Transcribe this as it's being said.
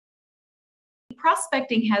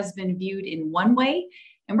prospecting has been viewed in one way,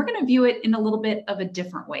 and we're going to view it in a little bit of a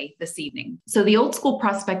different way this evening. So the old school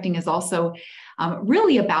prospecting is also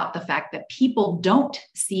really about the fact that people don't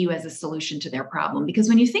see you as a solution to their problem. Because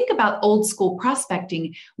when you think about old school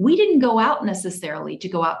prospecting, we didn't go out necessarily to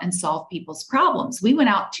go out and solve people's problems. We went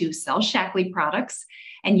out to sell Shaklee products.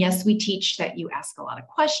 And yes, we teach that you ask a lot of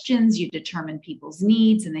questions, you determine people's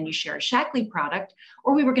needs, and then you share a Shaklee product,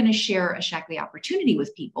 or we were going to share a Shaklee opportunity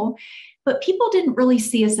with people. But people didn't really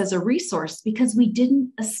see us as a resource because we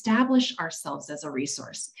didn't establish ourselves as a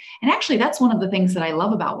resource. And actually, that's one of the things that I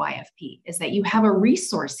love about YFP is that you have a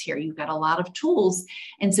resource here. You've got a lot of tools.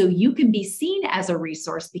 And so you can be seen as a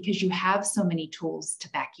resource because you have so many tools to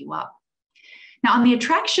back you up. Now, on the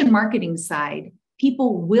attraction marketing side,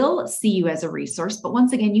 people will see you as a resource, but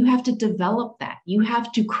once again, you have to develop that. You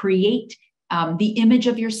have to create the image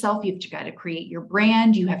of yourself. You've got to create your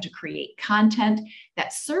brand. You have to create content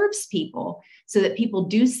that serves people so that people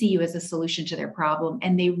do see you as a solution to their problem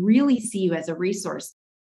and they really see you as a resource.